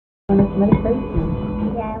Want to smell it first?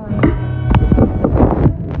 Yeah, I want it.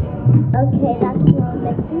 Okay, that smells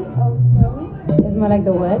like the ocean. It smells like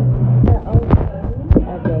the what? The ocean.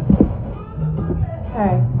 Okay.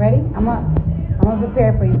 Alright, ready? I'm gonna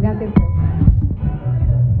prepare for you. You're gonna take first.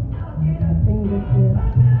 I think this is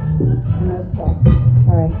another spot.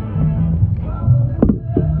 Alright.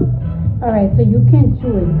 Alright, so you can't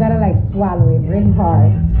chew it. You gotta like swallow it really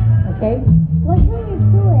hard. Okay? What can you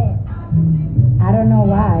do it? I don't know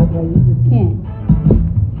why, but you just can't.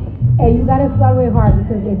 And you gotta swallow it hard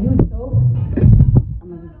because if you choke,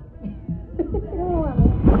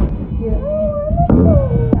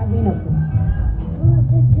 I'm gonna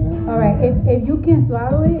Alright, if you can't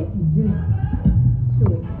swallow it, just chew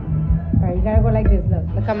it. Alright, you gotta go like this.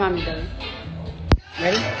 Look how mommy does it.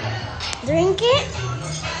 Ready? Drink it?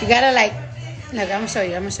 You gotta like, look, I'm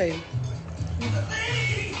gonna show you.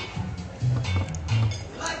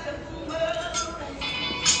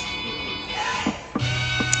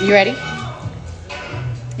 You ready?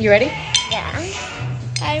 You ready? Yeah.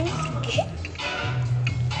 I'm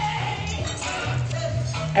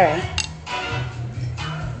Alright.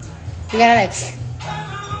 You gotta like,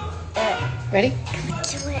 ready? I'm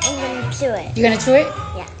gonna chew it. You gonna chew it?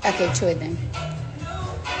 Yeah. Okay, chew it then.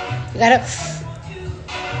 You gotta,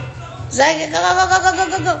 Zach,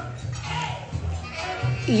 go.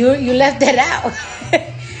 You left that out.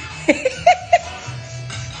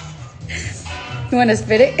 You wanna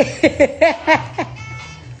spit it?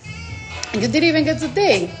 You didn't even get to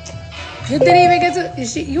think. You didn't even get to.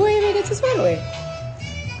 You ain't even get to swallow it.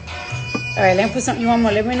 All right, let me put some. You want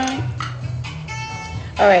more lemon on it?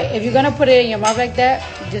 All right, if you're gonna put it in your mouth like that,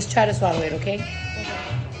 just try to swallow it, okay?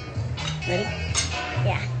 Ready?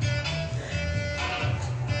 Yeah.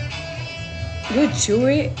 You chew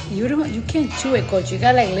it. You can't chew it, coach. You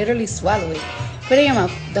gotta like literally swallow it. Put it in your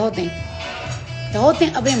mouth. The whole thing. The whole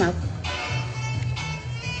thing up in your mouth.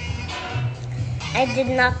 I did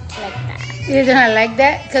not like that. You did not like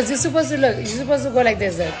that? Because you're supposed to look. You're supposed to go like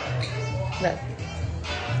this. Look.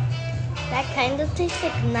 That kind of tastes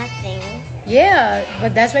like nothing. Yeah,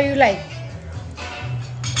 but that's why you like.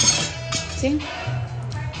 See?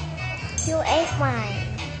 You ate mine.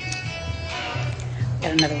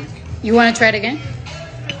 Got another one. You want to try it again?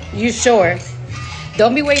 You sure?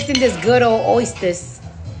 Don't be wasting this good old oysters.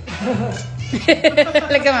 Look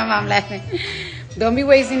at my mom laughing. Don't be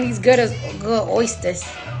wasting these good oysters.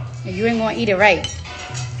 You ain't gonna eat it right.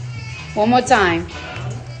 One more time.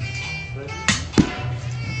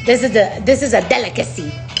 This is a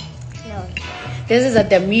delicacy. No. This is a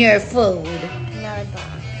demure food. No, it's not.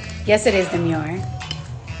 Yes, it is demure.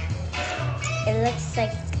 It looks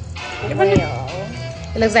like a whale.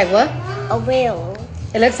 It looks like what? A whale.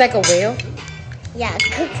 It looks like a whale. Yeah,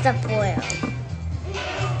 cooked up whale.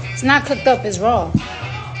 It's not cooked up. It's raw.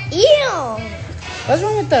 Ew! What's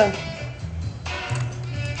wrong with the?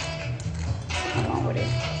 What's wrong with it?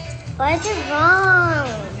 Why is it wrong?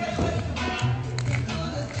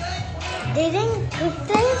 They didn't cook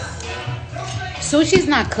this? Sushi's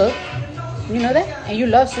not cooked. You know that? And you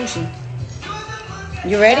love sushi.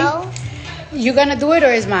 You ready? No. You gonna do it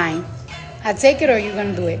or is mine? I take it or you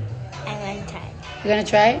gonna do it? I'm gonna try. You gonna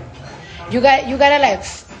try it? You gotta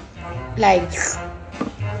like.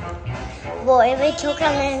 Well, if I choke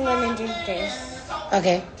on it, I'm gonna do this.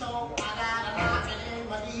 Okay.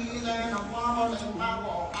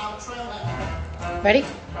 Ready?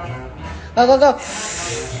 Go.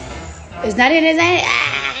 It's not in.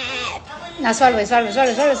 Ah! Now swallow it.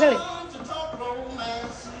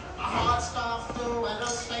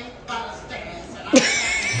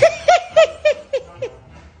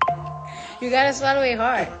 You gotta swallow it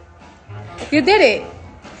hard. You did it.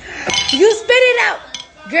 You spit it out,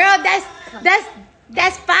 girl.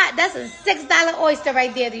 That's $5. That's a $6 oyster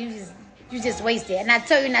right there. That you just wasted. And I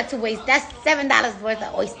told you not to waste. That's $7 worth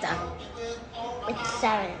of oyster. It's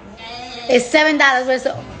 7. It's $7 worth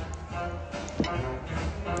of.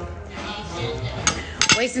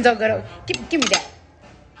 Wasting don't go. Give me that.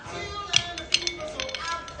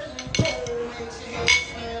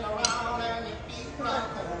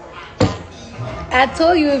 I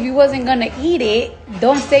told you if you wasn't gonna eat it,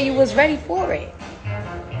 don't say you was ready for it.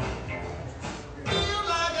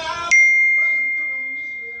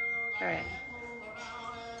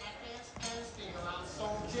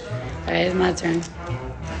 Alright, it's my turn.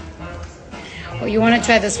 Oh, you wanna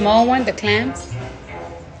try the small one, the clams?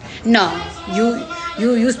 No,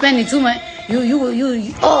 you spending too much. You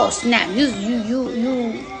oh snap. You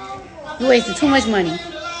wasting too much money.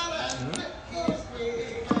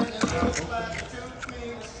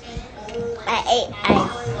 I ate.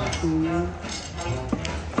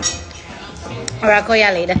 Alright, I'll call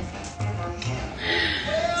y'all later.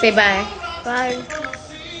 Say bye. Bye.